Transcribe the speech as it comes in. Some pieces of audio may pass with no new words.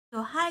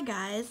So hi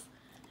guys,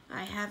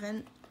 I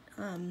haven't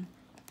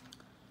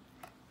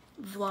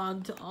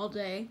vlogged all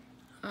day.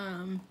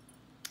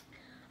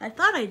 I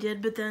thought I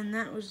did, but then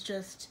that was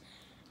just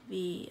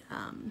the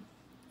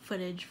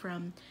footage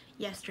from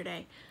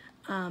yesterday.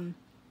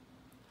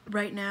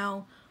 Right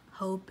now,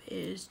 Hope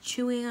is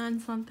chewing on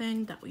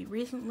something that we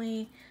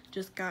recently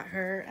just got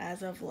her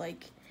as of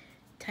like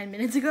 10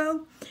 minutes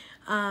ago.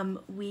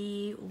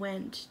 We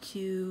went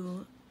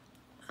to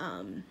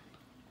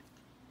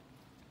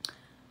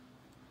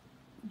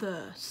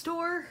the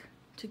store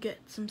to get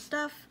some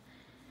stuff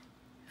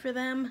for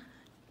them,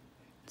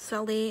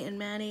 Sully and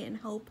Maddie and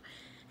Hope,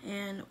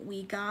 and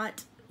we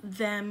got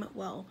them,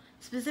 well,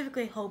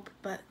 specifically Hope,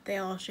 but they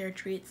all share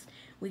treats.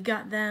 We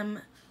got them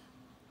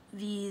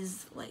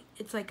these, like,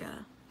 it's like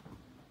a,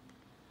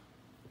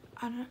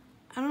 I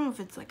don't know if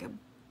it's like a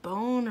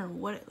bone or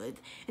what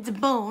it's a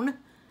bone,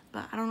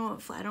 but I don't know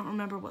what, I don't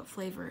remember what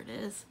flavor it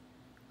is,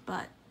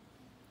 but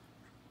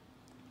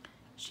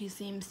she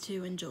seems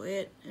to enjoy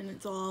it, and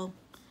it's all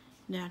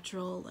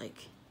natural,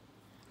 like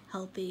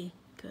healthy,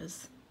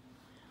 because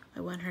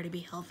I want her to be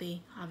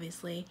healthy,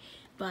 obviously.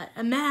 But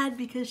I'm mad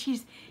because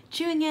she's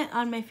chewing it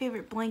on my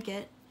favorite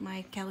blanket,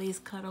 my Kelly's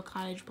Cuddle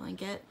Cottage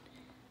blanket.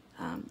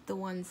 The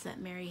ones that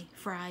Mary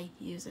Fry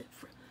uses.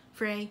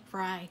 French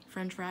Fry,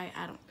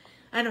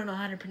 I don't know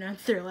how to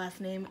pronounce their last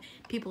name.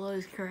 People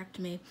always correct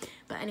me.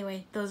 But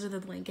anyway, those are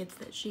the blankets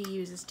that she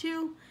uses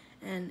too,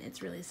 and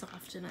it's really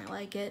soft and I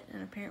like it,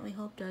 and apparently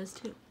Hope does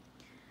too.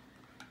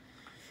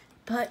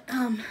 But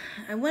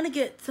I wanted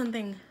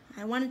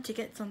to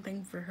get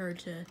something for her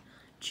to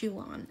chew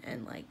on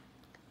and, like,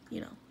 you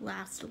know,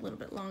 last a little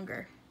bit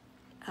longer,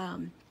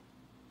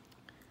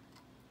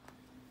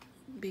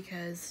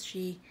 because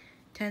she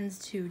tends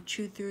to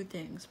chew through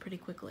things pretty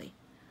quickly.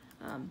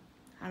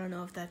 I don't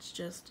know if that's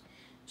just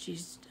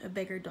she's a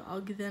bigger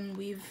dog than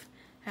we've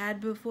had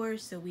before,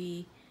 so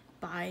we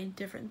buy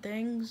different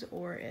things,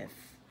 or if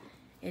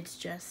it's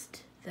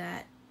just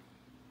that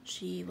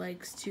she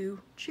likes to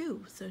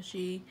chew, so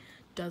she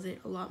does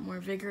it a lot more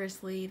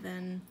vigorously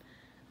than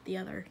the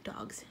other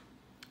dogs.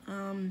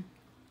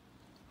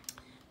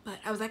 But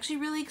I was actually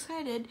really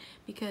excited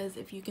because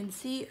if you can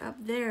see up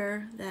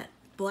there, that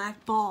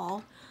black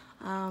ball,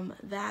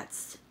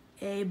 that's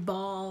a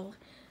ball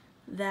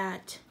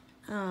that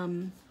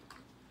I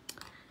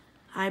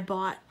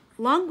bought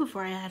long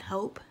before I had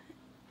Hope,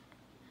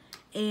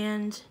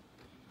 and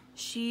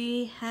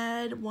she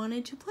had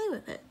wanted to play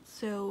with it.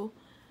 So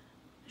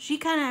she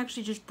kind of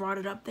actually just brought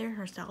it up there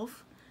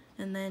herself,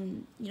 and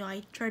then, you know,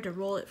 I tried to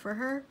roll it for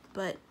her,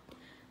 but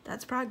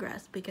that's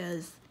progress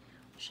because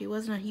she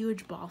wasn't a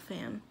huge ball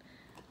fan.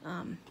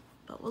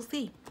 But we'll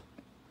see.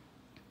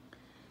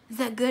 Is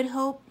that good,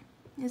 Hope?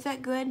 Is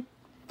that good?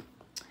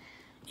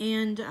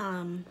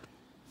 And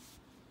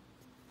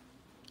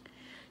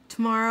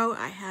tomorrow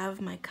I have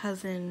my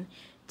cousin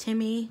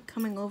Timmy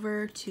coming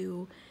over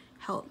to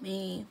help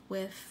me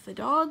with the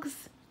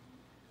dogs.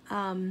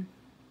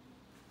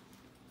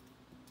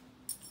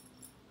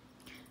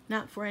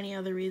 Not for any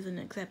other reason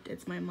except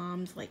it's my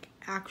mom's, like,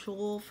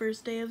 actual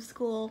first day of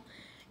school,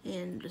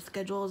 and the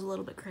schedule is a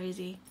little bit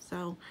crazy,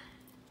 so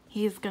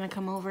he's gonna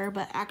come over.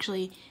 But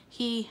actually,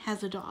 he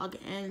has a dog,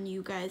 and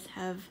you guys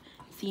have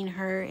seen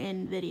her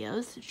in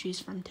videos. She's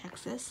from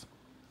Texas.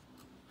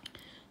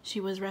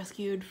 She was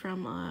rescued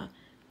from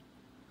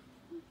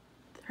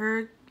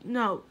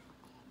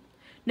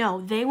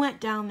they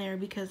went down there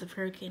because of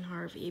Hurricane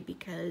Harvey,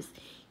 because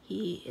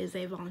he is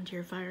a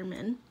volunteer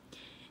fireman,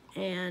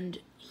 and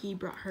he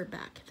brought her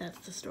back. That's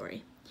the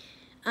story.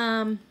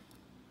 And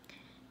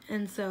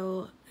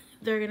so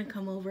they're gonna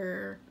come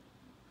over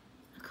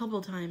a couple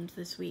times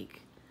this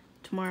week,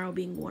 tomorrow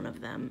being one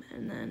of them,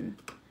 and then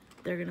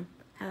they're gonna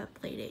have a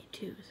play date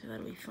too, so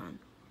that'll be fun.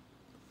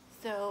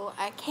 So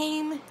I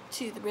came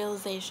to the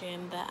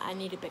realization that I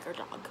need a bigger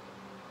dog,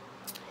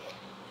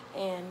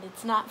 and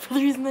it's not for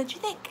the reason that you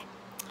think.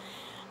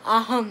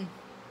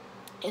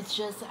 It's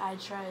just I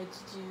tried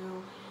to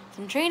do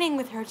some training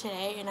with her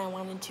today, and I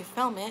wanted to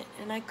film it,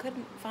 and I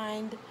couldn't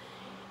find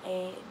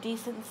a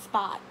decent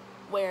spot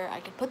where I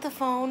could put the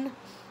phone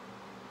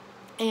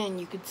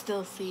and you could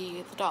still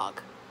see the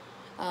dog.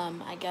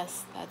 I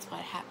guess that's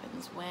what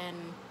happens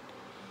when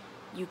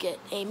you get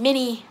a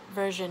mini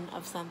version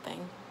of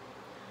something.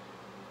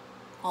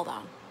 Hold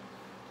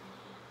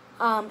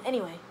on.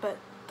 Anyway, but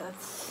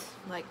that's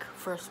like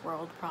first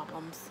world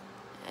problems,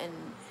 and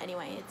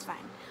anyway, it's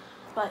fine.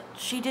 But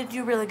she did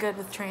do really good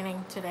with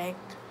training today.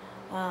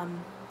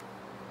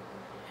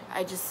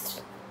 I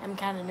just am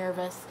kind of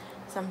nervous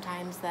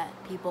sometimes that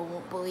people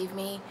won't believe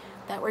me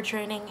that we're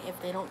training if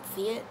they don't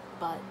see it,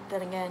 but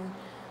then again,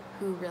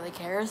 who really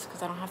cares,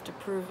 because I don't have to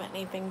prove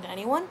anything to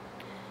anyone.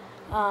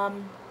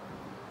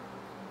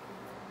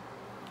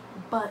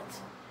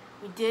 But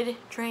we did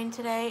train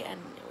today, and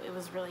it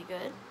was really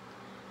good.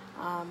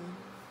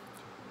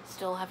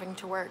 Still having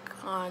to work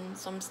on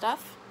some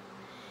stuff,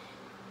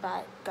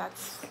 but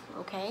that's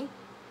okay.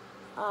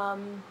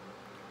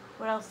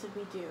 What else did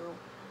we do?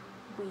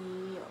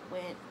 We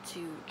went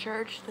to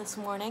church this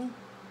morning.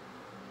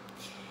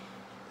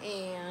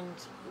 and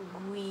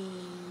we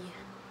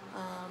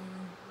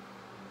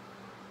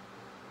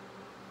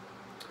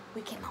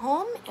came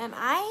home, and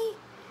I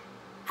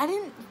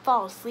didn't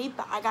fall asleep,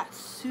 but I got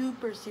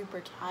super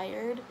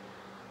tired.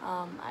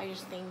 I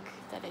just think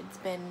that it's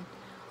been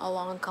a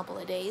long couple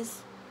of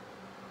days.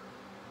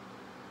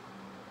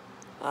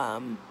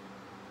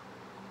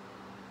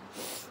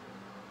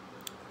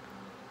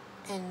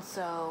 And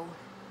so,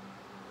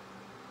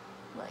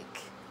 like,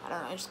 I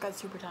don't know, I just got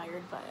super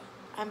tired, but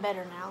I'm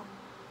better now.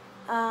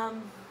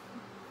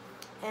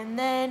 And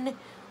then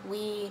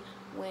we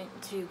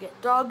went to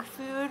get dog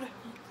food,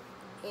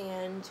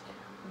 and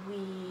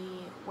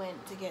we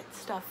went to get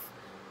stuff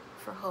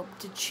for Hope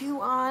to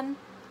chew on,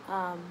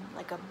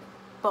 like a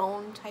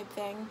bone type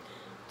thing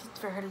just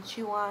for her to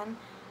chew on,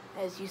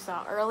 as you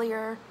saw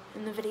earlier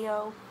in the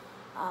video.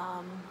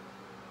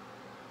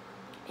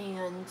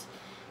 And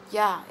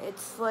yeah,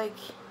 it's like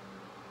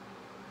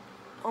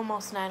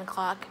almost 9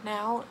 o'clock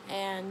now,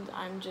 and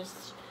I'm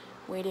just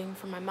waiting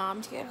for my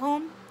mom to get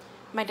home.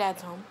 My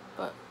dad's home,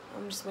 but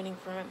I'm just waiting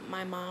for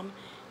my mom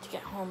to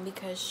get home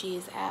because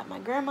she's at my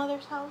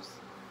grandmother's house.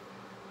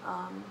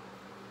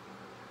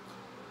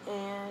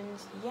 And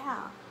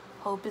yeah,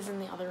 Hope is in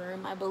the other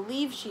room. I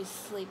believe she's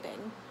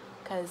sleeping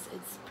because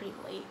it's pretty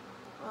late.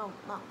 Well,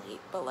 not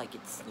late, but like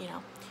it's, you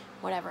know,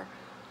 whatever.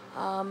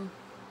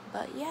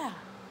 But yeah.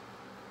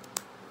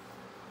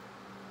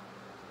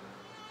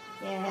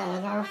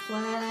 And our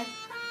flag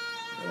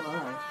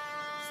was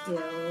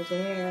still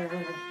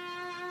there.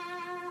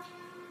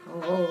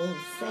 Oh,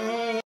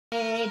 say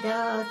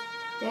does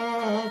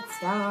that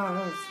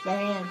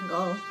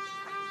star-spangled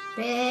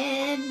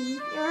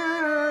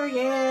banner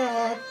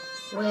yet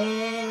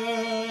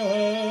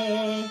wave?